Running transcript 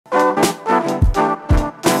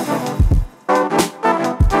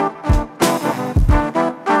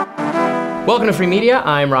Welcome to Free Media.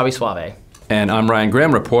 I'm Robby Soave. And I'm Ryan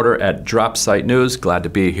Grimm, reporter at Drop Site News. Glad to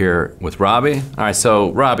be here with Robby. All right,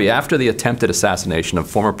 so Robby, after the attempted assassination of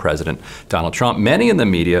former President Donald Trump, many in the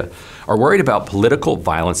media are worried about political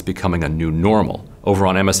violence becoming a new normal. Over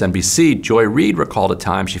on MSNBC, Joy Reid recalled a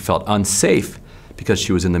time she felt unsafe because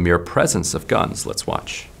she was in the mere presence of guns. Let's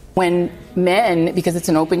watch. When men, because it's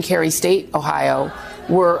an open carry state, Ohio,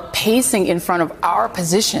 were pacing in front of our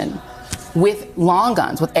position with long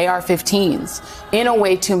guns, with AR-15s, in a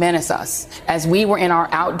way to menace us. As we were in our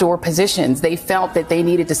outdoor positions, they felt that they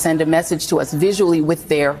needed to send a message to us visually with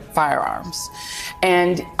their firearms.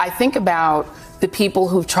 And I think about the people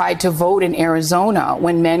who tried to vote in Arizona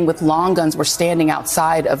when men with long guns were standing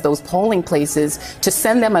outside of those polling places to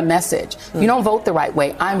send them a message. You don't vote the right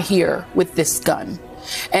way. I'm here with this gun.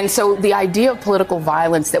 And so the idea of political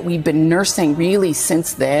violence that we've been nursing really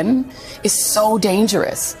since then is so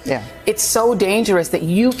dangerous. Yeah. It's so dangerous that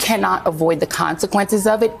you cannot avoid the consequences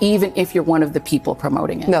of it, even if you're one of the people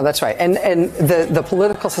promoting it. No, that's right. And the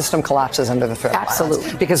political system collapses under the threat of violence.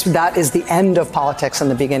 Absolutely. Because that is the end of politics and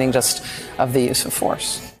the beginning just of the use of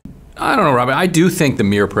force. I don't know, Robby. I do think the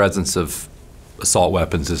mere presence of assault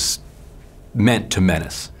weapons is meant to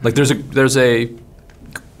menace. Like there's a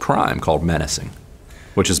crime called menacing,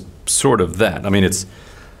 which is sort of that. I mean, it's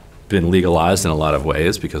been legalized in a lot of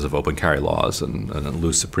ways because of open carry laws and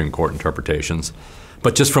loose Supreme Court interpretations.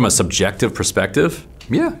 But just from a subjective perspective,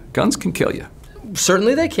 yeah, guns can kill you.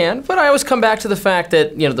 Certainly they can, but I always come back to the fact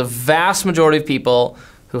that, you know, the vast majority of people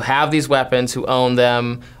who have these weapons, who own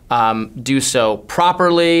them, do so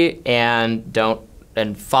properly and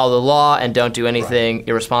follow the law and don't do anything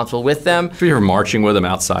irresponsible with them. If you're marching with them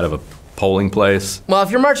outside of a polling place. Well,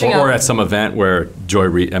 if you're marching or at some event where Joy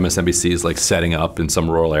Reid, MSNBC is like setting up in some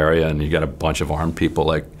rural area and you got a bunch of armed people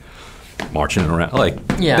like marching around, like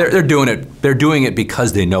they're doing it. They're doing it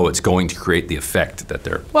because they know it's going to create the effect that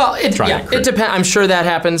they're trying to create. It depends. I'm sure that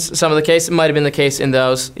happens. Some of the case, it might have been the case in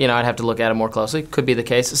those. You know, I'd have to look at it more closely. Could be the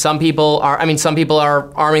case. Some people are. I mean, some people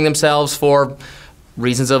are arming themselves for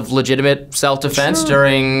reasons of legitimate self-defense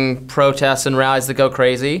during protests and rallies that go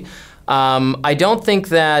crazy. I don't think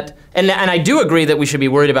that, and I do agree that we should be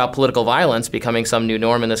worried about political violence becoming some new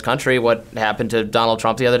norm in this country. What happened to Donald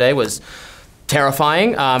Trump the other day was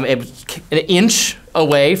terrifying. It was an inch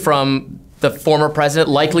away from the former president,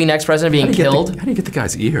 likely next president, being killed. How do you get the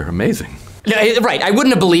guy's ear? Amazing. Yeah, right. I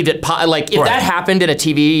wouldn't have believed it. Like, if that happened in a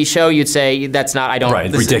TV show, you'd say, that's not, I don't,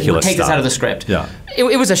 ridiculous take stuff. This out of the script. Yeah.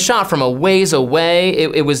 It was a shot from a ways away.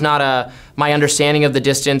 It was not a, my understanding of the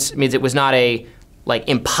distance means it was not a, like,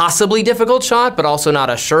 impossibly difficult shot, but also not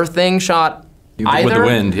a sure thing shot either. With the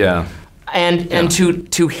wind, yeah. And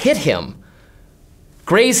to hit him,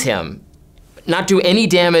 graze him, not do any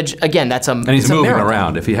damage, again, that's a miracle. And he's moving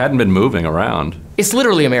around. If he hadn't been moving around. It's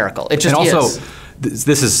literally a miracle. It just is. And also,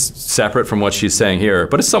 this is separate from what she's saying here,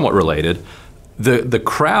 but it's somewhat related. The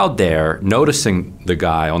crowd there, noticing the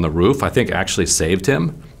guy on the roof, I think actually saved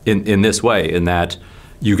him in this way, in that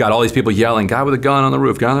you got all these people yelling, guy with a gun on the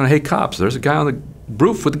roof, guy on the, hey cops, there's a guy on the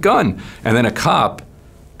roof with a gun. And then a cop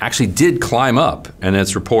actually did climb up, and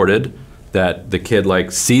it's reported that the kid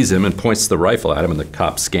like sees him and points the rifle at him, and the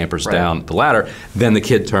cop scampers down the ladder. Then the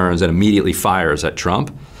kid turns and immediately fires at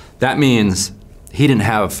Trump. That means he didn't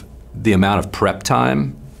have the amount of prep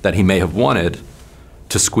time that he may have wanted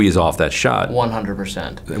to squeeze off that shot.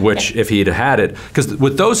 100%. Which, if he'd had it, because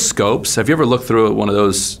with those scopes, have you ever looked through one of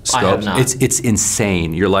those scopes? I have not. It's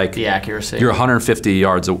insane. You're like, the accuracy. You're 150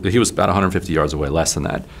 yards. He was about 150 yards away, less than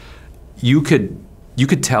that. You could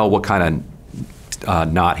tell what kind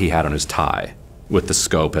of knot he had on his tie with the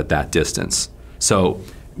scope at that distance. So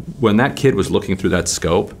when that kid was looking through that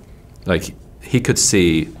scope, like he could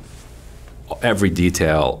see every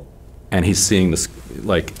detail, and he's seeing this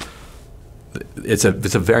like. It's a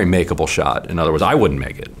very makeable shot. In other words, I wouldn't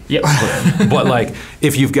make it. Yeah. But like,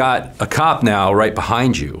 if you've got a cop now right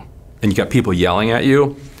behind you, and you got people yelling at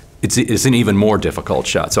you, it's an even more difficult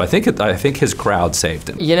shot. So I think his crowd saved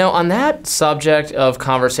him. You know, on that subject of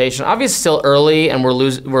conversation, obviously still early, and we're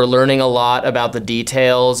learning a lot about the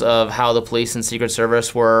details of how the police and Secret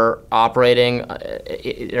Service were operating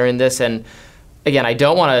during this. And again, I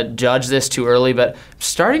don't want to judge this too early, but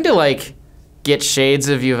starting to like get shades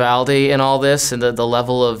of Uvalde in all this, and the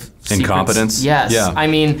level of incompetence. Yes. Yeah. I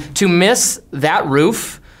mean, to miss that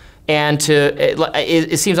roof, and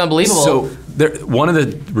it seems unbelievable. So one of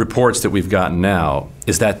the reports that we've gotten now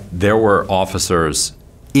is that there were officers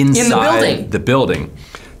inside the building.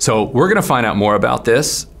 So we're going to find out more about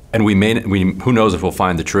this, and who knows if we'll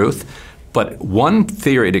find the truth. But one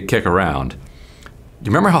theory to kick around. Do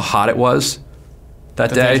you remember how hot it was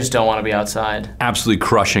that day? They just don't want to be outside. Absolutely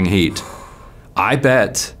crushing heat. I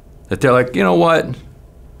bet that they're like, you know what?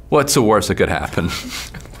 What's the worst that could happen?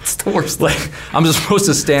 It's the worst. Like, I'm just supposed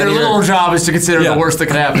to stand Their here. little job is to consider the worst that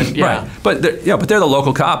could happen. Yeah. Right. But they're the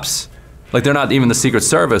local cops. Like, they're not even the Secret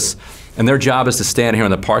Service, and their job is to stand here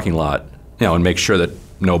in the parking lot, and make sure that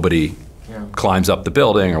nobody climbs up the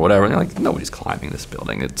building or whatever. And they're like, nobody's climbing this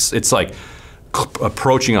building. It's like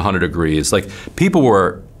approaching 100 degrees. Like, people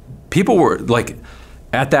were like,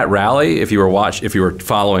 at that rally, if you were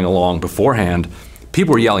following along beforehand,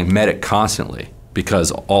 people were yelling medic constantly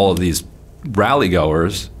because all of these rally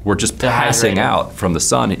goers were just passing out from the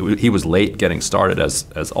sun. He was late getting started,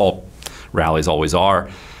 as all rallies always are.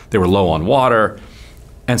 They were low on water.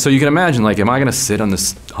 And so you can imagine, like, am I gonna sit on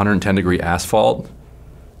this 110-degree asphalt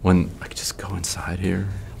when I could just go inside here,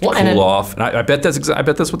 cool off? And I bet that's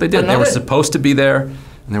what they did. They were supposed to be there, and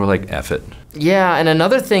they were like, F it. Yeah, and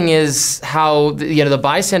another thing is how the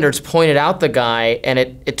bystanders pointed out the guy, and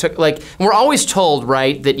it took, like, we're always told,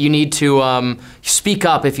 right, that you need to speak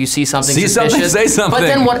up if you see something suspicious. Say something. But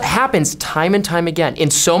then what happens time and time again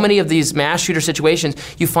in so many of these mass shooter situations,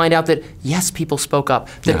 you find out that yes, people spoke up,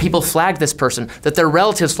 that people flagged this person, that their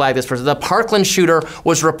relatives flagged this person. The Parkland shooter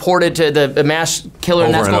was reported to the mass killer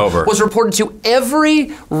was reported to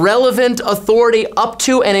every relevant authority up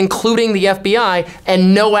to and including the FBI,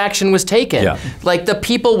 and no action was taken. Yeah. Like, the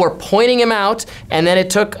people were pointing him out, and then it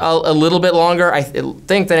took a little bit longer, I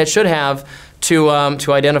think, than it should have to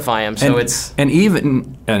identify him. So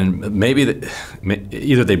maybe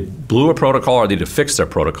either they blew a protocol or they need to fix their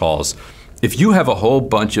protocols. If you have a whole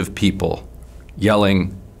bunch of people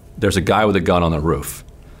yelling, "There's a guy with a gun on the roof,"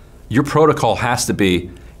 your protocol has to be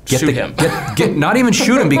shoot him. Not even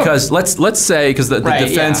shoot him, because let's say, because the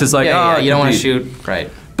defense is like, oh, you don't want to shoot, right?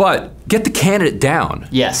 But get the candidate down.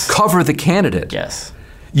 Yes. Cover the candidate. Yes.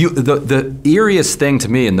 The eeriest thing to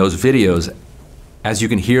me in those videos, as you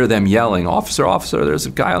can hear them yelling, "Officer, officer, there's a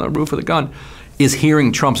guy on the roof with a gun," is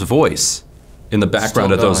hearing Trump's voice in the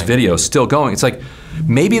background of those videos, still going. It's like,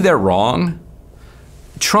 maybe they're wrong.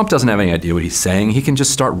 Trump doesn't have any idea what he's saying. He can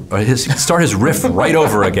just start his riff right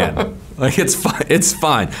over again. Like, it's fine. It's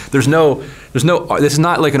fine. This is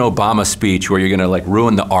not like an Obama speech where you're gonna, like,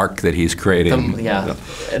 ruin the arc that he's creating.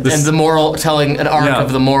 And the moral, telling an arc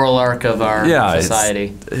of the moral arc of our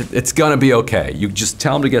society. It's gonna be okay. You just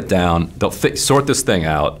tell them to get down. They'll sort this thing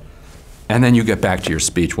out, and then you get back to your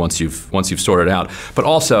speech once you've sorted it out. But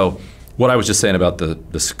also, what I was just saying about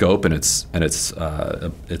the scope and its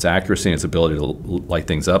accuracy and its ability to light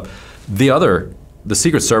things up. The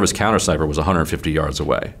Secret Service counter sniper was 150 yards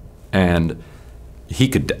away, and he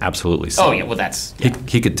could absolutely see. Oh yeah, well that's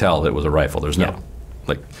he could tell that it was a rifle. There's no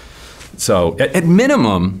so at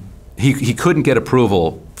minimum he couldn't get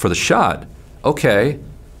approval for the shot. Okay,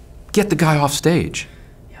 get the guy off stage,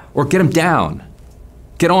 or get him down,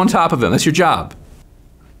 get on top of him. That's your job.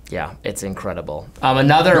 Yeah, it's incredible.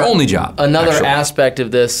 Your only job. Another aspect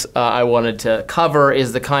of this I wanted to cover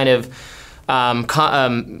is the kind of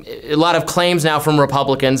a lot of claims now from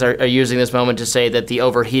Republicans are using this moment to say that the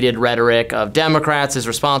overheated rhetoric of Democrats is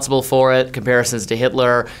responsible for it. Comparisons to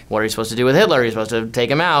Hitler. What are you supposed to do with Hitler? You're supposed to take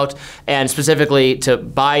him out. And specifically to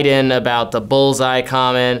Biden about the bullseye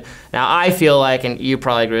comment. Now, I feel like, and you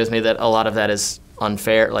probably agree with me, that a lot of that is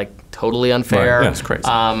unfair, like totally unfair. Right. Yeah, it's crazy.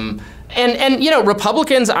 And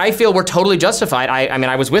Republicans, I feel, were totally justified. I mean,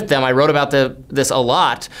 I was with them. I wrote about this a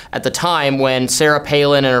lot at the time when Sarah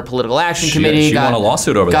Palin and her political action committee won a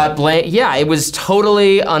lawsuit over that. Blamed. Yeah, it was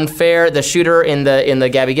totally unfair. The shooter in the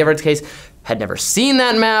Gabby Giffords case had never seen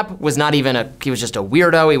that map. Was not even he was just a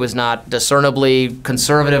weirdo. He was not discernibly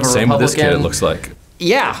conservative or Same Republican. With this kid, it looks like.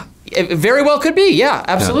 Yeah. It very well could be. Yeah,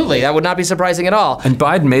 absolutely. That would not be surprising at all. And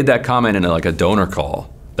Biden made that comment in a donor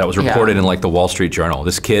call. That was reported in the Wall Street Journal.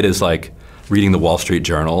 This kid is reading the Wall Street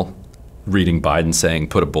Journal, reading Biden saying,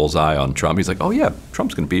 "Put a bullseye on Trump." He's like, "Oh yeah,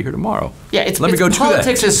 Trump's going to be here tomorrow." Yeah,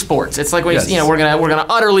 politics is sports. It's like when we're gonna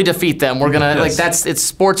utterly defeat them. We're gonna it's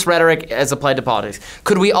sports rhetoric as applied to politics.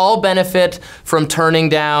 Could we all benefit from turning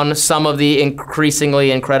down some of the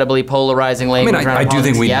incredibly polarizing language? I mean, I do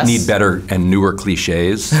think we need better and newer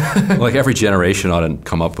cliches. Like, every generation ought to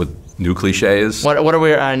come up with new cliches. What are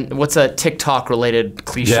we on? What's a TikTok related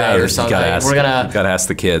cliche or something? You gotta ask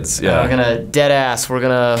the kids. Yeah. We're gonna dead ass. We're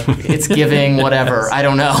gonna. It's giving whatever. I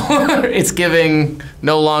don't know. It's giving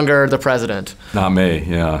no longer the president. Not me.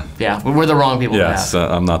 Yeah. Yeah. We're the wrong people. Yes,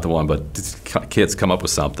 I'm not the one. But kids come up with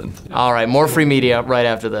something. All right. More free media right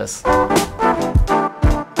after this.